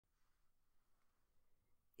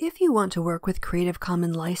If you want to work with Creative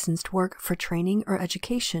Commons licensed work for training or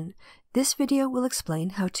education, this video will explain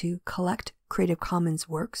how to collect Creative Commons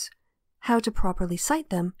works, how to properly cite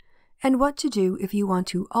them, and what to do if you want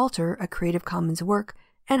to alter a Creative Commons work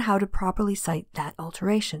and how to properly cite that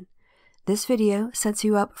alteration. This video sets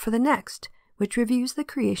you up for the next, which reviews the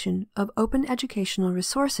creation of open educational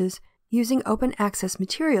resources using open access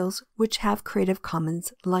materials which have Creative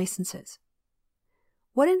Commons licenses.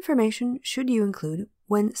 What information should you include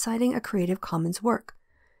when citing a Creative Commons work?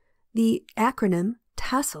 The acronym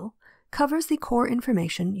TASL covers the core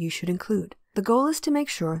information you should include. The goal is to make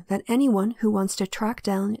sure that anyone who wants to track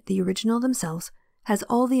down the original themselves has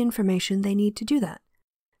all the information they need to do that.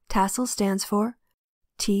 TASL stands for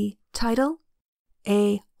T. Title,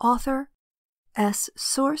 A. Author, S.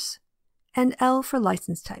 Source, and L for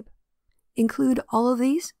license type. Include all of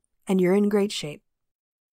these, and you're in great shape.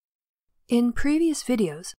 In previous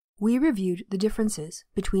videos, we reviewed the differences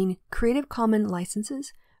between Creative Commons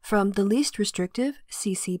licenses from the least restrictive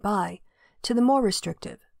CC BY to the more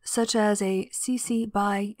restrictive, such as a CC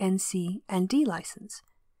BY NC and D license.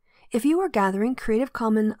 If you are gathering Creative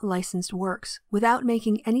Commons licensed works without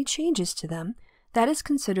making any changes to them, that is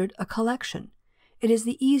considered a collection. It is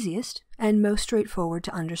the easiest and most straightforward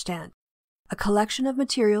to understand. A collection of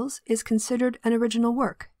materials is considered an original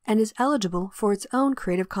work and is eligible for its own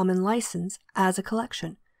Creative Commons license as a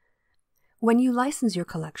collection. When you license your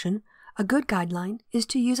collection, a good guideline is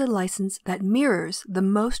to use a license that mirrors the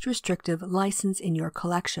most restrictive license in your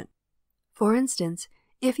collection. For instance,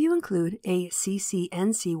 if you include a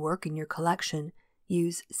CC/NC work in your collection,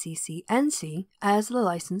 use CC/NC as the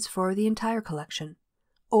license for the entire collection.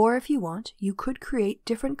 Or if you want, you could create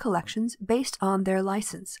different collections based on their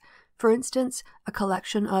license. For instance, a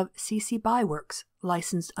collection of CC BY works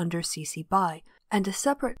licensed under CC BY, and a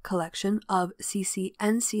separate collection of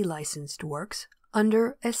CC/NC licensed works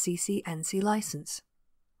under a CC/NC license.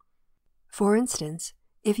 For instance,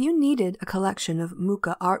 if you needed a collection of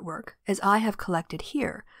Mucha artwork, as I have collected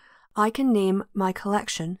here, I can name my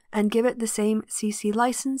collection and give it the same CC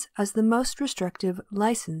license as the most restrictive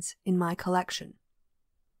license in my collection.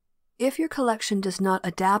 If your collection does not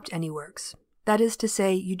adapt any works, that is to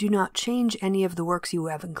say, you do not change any of the works you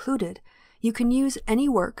have included, you can use any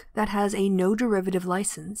work that has a no derivative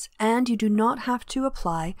license, and you do not have to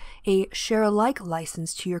apply a share-alike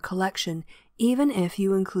license to your collection, even if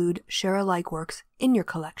you include share-alike works in your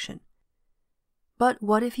collection. But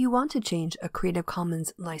what if you want to change a Creative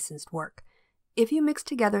Commons licensed work? If you mix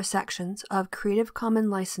together sections of Creative Commons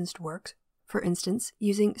licensed works, for instance,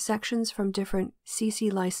 using sections from different CC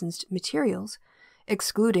licensed materials,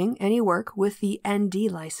 excluding any work with the ND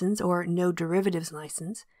license or no derivatives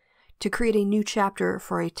license, to create a new chapter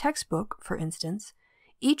for a textbook, for instance,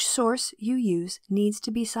 each source you use needs to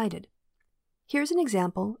be cited. Here's an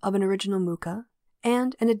example of an original Mucha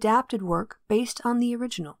and an adapted work based on the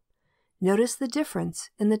original. Notice the difference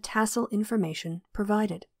in the TASL information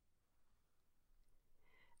provided.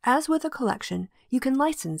 As with a collection, you can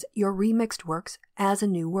license your remixed works as a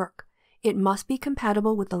new work. It must be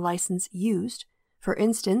compatible with the license used. For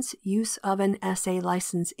instance, use of an SA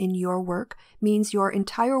license in your work means your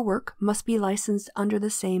entire work must be licensed under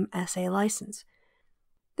the same SA license.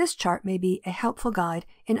 This chart may be a helpful guide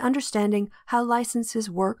in understanding how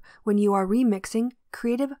licenses work when you are remixing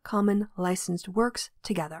Creative Commons licensed works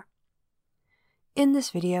together. In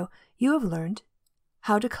this video, you have learned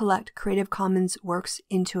how to collect Creative Commons works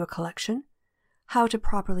into a collection, how to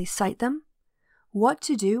properly cite them, what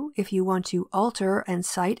to do if you want to alter and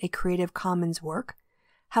cite a Creative Commons work,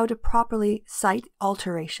 how to properly cite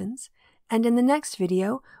alterations, and in the next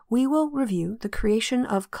video, we will review the creation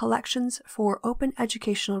of collections for open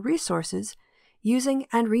educational resources using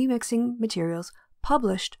and remixing materials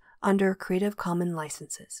published under Creative Commons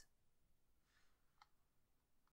licenses.